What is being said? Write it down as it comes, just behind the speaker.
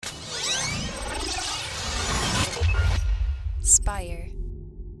Spire.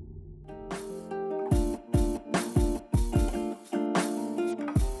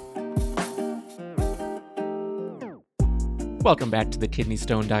 Welcome back to the Kidney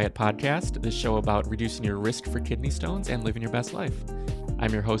Stone Diet Podcast, the show about reducing your risk for kidney stones and living your best life.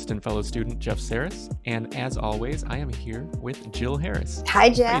 I'm your host and fellow student, Jeff Saris, and as always, I am here with Jill Harris.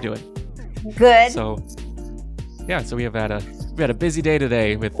 Hi, Jeff. How are you doing? Good. So we had a busy day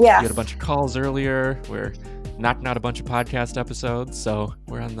today. We had a bunch of calls earlier. We're knocking out a bunch of podcast episodes, so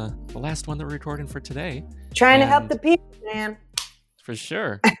we're on the last one that we're recording for today. Trying to help the people, man. For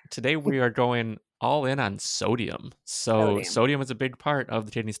sure. Today we are going all in on sodium. So sodium is a big part of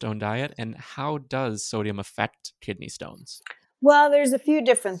the kidney stone diet. And how does sodium affect kidney stones? Well, there's a few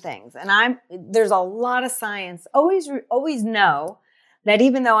different things, and there's a lot of science. Always know that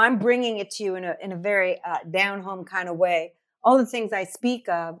even though I'm bringing it to you in a very down home kind of way, all the things I speak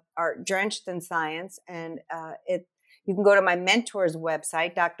of are drenched in science, and you can go to my mentor's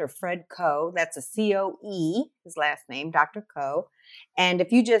website, Dr. Fred Coe. That's a C-O-E, his last name, Dr. Coe. And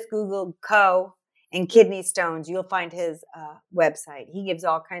if you just Google Coe and kidney stones, you'll find his website. He gives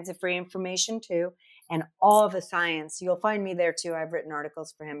all kinds of free information too, and all of the science. You'll find me there too. I've written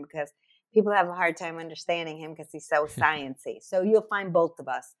articles for him because people have a hard time understanding him because he's so sciencey. So you'll find both of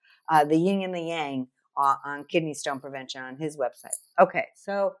us, the yin and the yang, on kidney stone prevention on his website. Okay,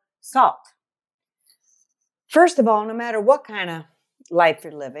 so salt. First of all, no matter what kind of life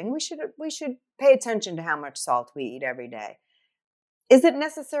you're living, we should pay attention to how much salt we eat every day. Is it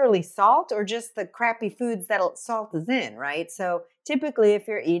necessarily salt or just the crappy foods that salt is in, right? So typically if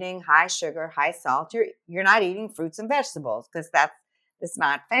you're eating high sugar, high salt, you're not eating fruits and vegetables because it's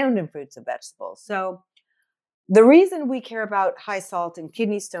not found in fruits and vegetables. So the reason we care about high salt and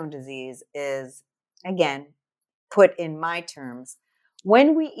kidney stone disease is, again, put in my terms,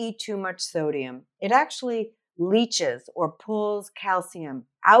 when we eat too much sodium, it actually leaches or pulls calcium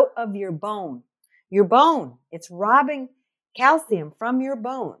out of your bone. Your bone, it's robbing calcium from your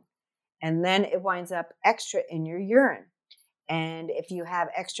bone, and then it winds up extra in your urine. And if you have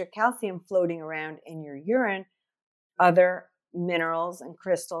extra calcium floating around in your urine, other minerals and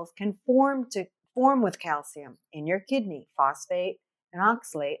crystals can form with calcium in your kidney, phosphate and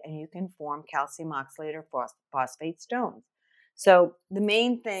oxalate, and you can form calcium oxalate or phosphate stones. So the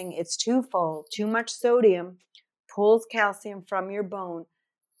main thing, it's twofold. Too much sodium pulls calcium from your bone.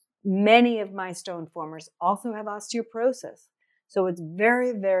 Many of my stone formers also have osteoporosis. So it's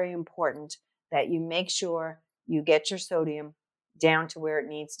very, very important that you make sure you get your sodium down to where it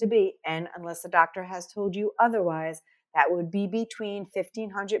needs to be. And unless the doctor has told you otherwise, that would be between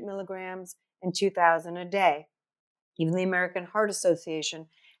 1,500 milligrams and 2,000 a day. Even the American Heart Association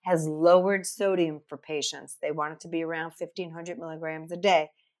has lowered sodium for patients. They want it to be around 1,500 milligrams a day.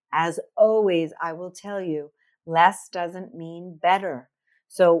 As always, I will tell you, less doesn't mean better.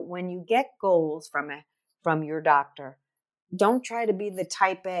 So when you get goals from your doctor, don't try to be the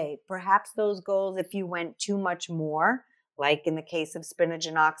type A. Perhaps those goals, if you went too much more, like in the case of spinach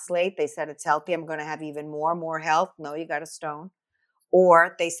and oxalate, they said it's healthy, I'm going to have even more health. No, you got a stone.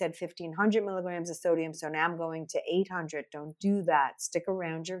 Or they said 1,500 milligrams of sodium, so now I'm going to 800. Don't do that. Stick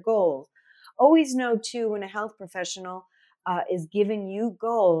around your goals. Always know, too, when a health professional is giving you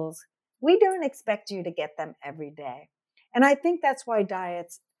goals, we don't expect you to get them every day. And I think that's why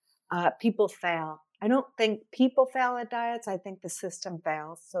diets, people fail. I don't think people fail at diets. I think the system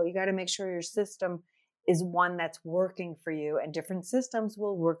fails. So you got to make sure your system is one that's working for you, and different systems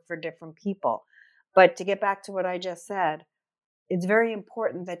will work for different people. But to get back to what I just said, it's very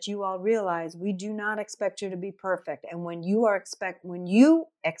important that you all realize we do not expect you to be perfect. And when you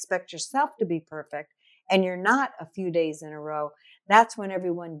expect yourself to be perfect and you're not a few days in a row, that's when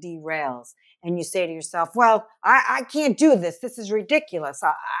everyone derails. And you say to yourself, well, I can't do this. This is ridiculous.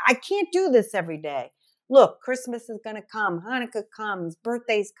 I can't do this every day. Look, Christmas is going to come. Hanukkah comes.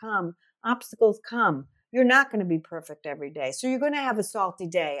 Birthdays come. Obstacles come. You're not going to be perfect every day. So you're going to have a salty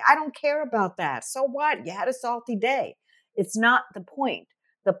day. I don't care about that. So what? You had a salty day. It's not the point.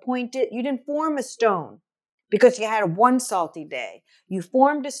 The point is you didn't form a stone because you had one salty day. You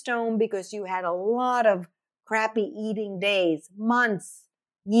formed a stone because you had a lot of crappy eating days, months,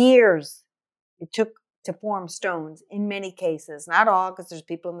 years. It took to form stones in many cases. Not all, because there's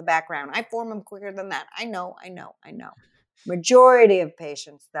people in the background. I form them quicker than that. I know. Majority of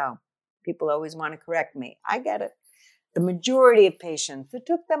patients, though, people always want to correct me. I get it. The majority of patients, it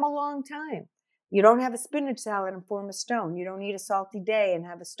took them a long time. You don't have a spinach salad and form a stone. You don't eat a salty day and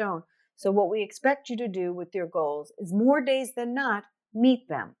have a stone. So what we expect you to do with your goals is more days than not, meet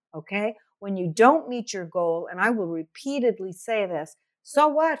them, okay? When you don't meet your goal, and I will repeatedly say this, so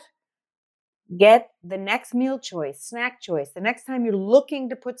what? Get the next meal choice, snack choice. The next time you're looking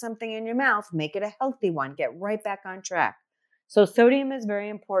to put something in your mouth, make it a healthy one. Get right back on track. So sodium is very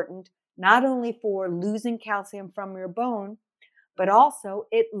important, not only for losing calcium from your bone, but also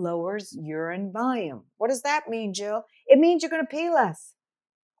it lowers urine volume. What does that mean, Jill? It means you're going to pee less.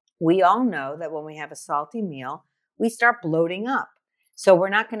 We all know that when we have a salty meal, we start bloating up. So we're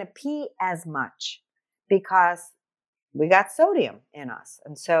not going to pee as much because we got sodium in us.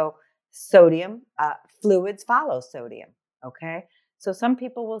 And so sodium, fluids follow sodium. Okay. So some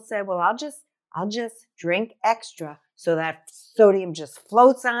people will say, well, I'll just drink extra so that sodium just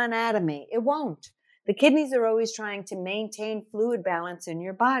floats on out of me. It won't. The kidneys are always trying to maintain fluid balance in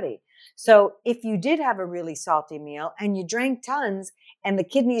your body. So if you did have a really salty meal and you drank tons and the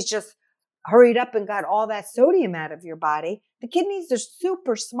kidneys just hurried up and got all that sodium out of your body, the kidneys are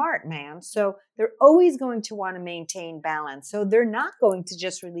super smart, man. So they're always going to want to maintain balance. So they're not going to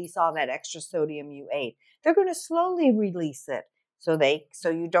just release all that extra sodium you ate. They're going to slowly release it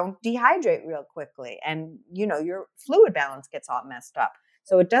so you don't dehydrate real quickly and your fluid balance gets all messed up.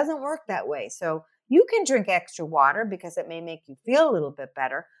 So it doesn't work that way. So you can drink extra water because it may make you feel a little bit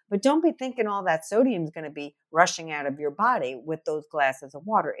better, but don't be thinking all that sodium is going to be rushing out of your body with those glasses of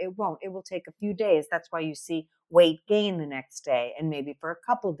water. It won't. It will take a few days. That's why you see weight gain the next day and maybe for a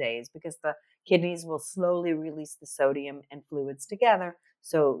couple days, because the kidneys will slowly release the sodium and fluids together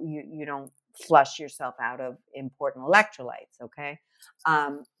so you don't flush yourself out of important electrolytes, okay?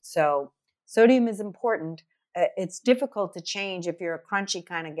 So sodium is important. It's difficult to change if you're a crunchy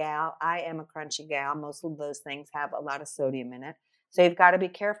kind of gal. I am a crunchy gal. Most of those things have a lot of sodium in it. So you've got to be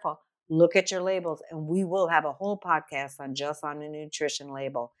careful. Look at your labels, and we will have a whole podcast on the nutrition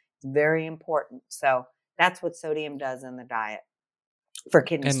label. It's very important. So that's what sodium does in the diet for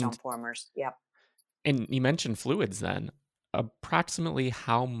kidney stone formers. Yep. And you mentioned fluids then. Approximately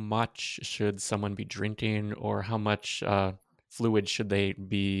how much should someone be drinking, or how much fluid should they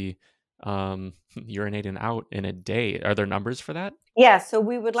be urinating out in a day? Are there numbers for that? Yeah, so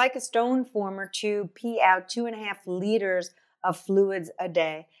we would like a stone former to pee out 2.5 liters of fluids a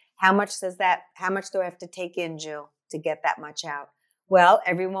day. How much do I have to take in, Jill, to get that much out? Well,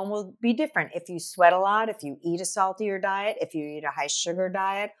 everyone will be different. If you sweat a lot, if you eat a saltier diet, if you eat a high sugar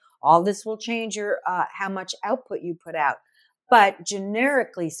diet, all this will change your how much output you put out. But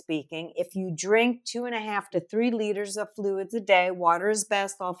generically speaking, if you drink 2.5 to 3 liters of fluids a day, water is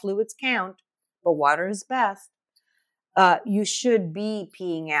best. All fluids count, but water is best. You should be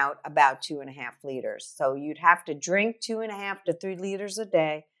peeing out about 2.5 liters. So you'd have to drink 2.5 to 3 liters a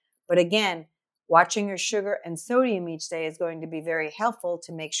day. But again, watching your sugar and sodium each day is going to be very helpful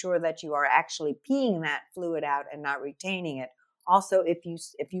to make sure that you are actually peeing that fluid out and not retaining it. Also, if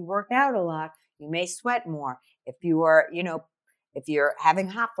you work out a lot, you may sweat more. If you're having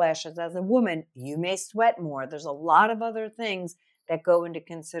hot flashes as a woman, you may sweat more. There's a lot of other things that go into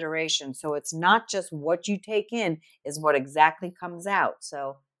consideration. So it's not just what you take in, is what exactly comes out.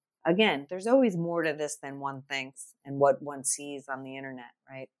 So again, there's always more to this than one thinks and what one sees on the internet,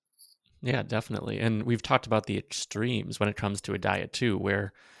 right? Yeah, definitely. And we've talked about the extremes when it comes to a diet too,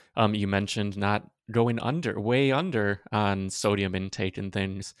 where you mentioned not going way under on sodium intake and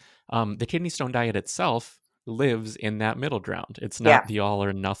things. The kidney stone diet itself lives in that middle ground. It's not the all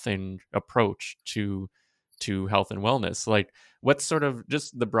or nothing approach to health and wellness. Like, what's sort of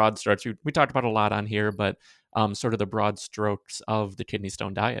just the broad strokes? We talked about a lot on here, but sort of the broad strokes of the kidney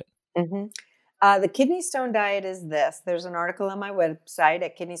stone diet. Mm-hmm. The kidney stone diet is this. There's an article on my website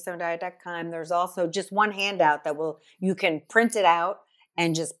at kidneystonediet.com. There's also just one handout you can print it out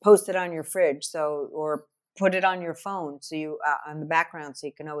and just post it on your fridge, or put it on your phone on the background so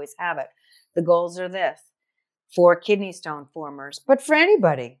you can always have it. The goals are this: for kidney stone formers, but for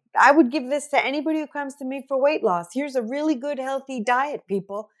anybody. I would give this to anybody who comes to me for weight loss. Here's a really good, healthy diet,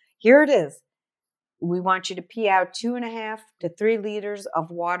 people. Here it is. We want you to pee out 2.5 to 3 liters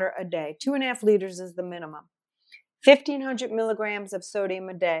of water a day. 2.5 liters is the minimum. 1,500 milligrams of sodium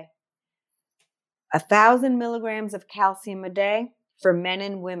a day. 1,000 milligrams of calcium a day for men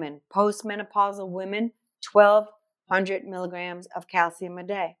and women. Postmenopausal women, 1,200 milligrams of calcium a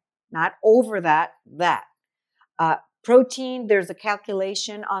day. Not over that. Protein, there's a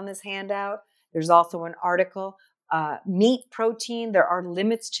calculation on this handout. There's also an article. Meat protein, there are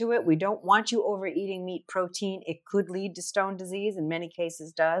limits to it. We don't want you overeating meat protein. It could lead to stone disease, in many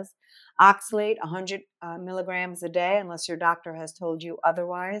cases does. Oxalate, 100 milligrams a day, unless your doctor has told you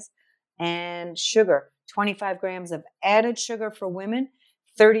otherwise. And sugar, 25 grams of added sugar for women,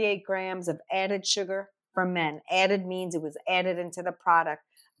 38 grams of added sugar for men. Added means it was added into the product.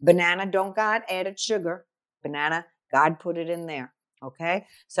 Banana don't got added sugar. Banana, God put it in there. Okay.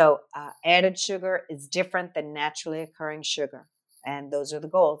 So added sugar is different than naturally occurring sugar. And those are the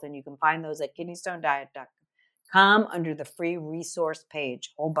goals. And you can find those at kidneystonediet.com under the free resource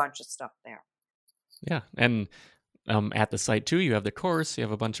page. Whole bunch of stuff there. Yeah. And at the site too, you have the course, you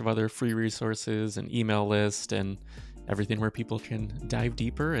have a bunch of other free resources and email list and everything where people can dive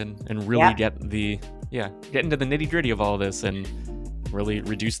deeper and really get into the nitty gritty of all this and really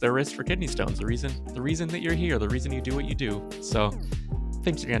reduce their risk for kidney stones. The reason that you're here, the reason you do what you do. So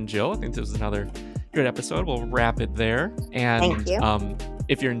thanks again, Jill. I think this was another good episode. We'll wrap it there. And Thank you.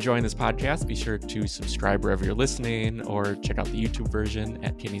 If you're enjoying this podcast, be sure to subscribe wherever you're listening or check out the YouTube version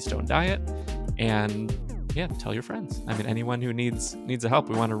at Kidney Stone Diet. And tell your friends. I mean, anyone who needs a help.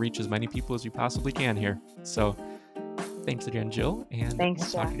 We want to reach as many people as we possibly can here. So thanks again, Jill. And we'll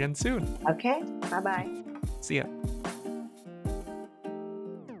talk again soon. Okay. Bye-bye. See ya.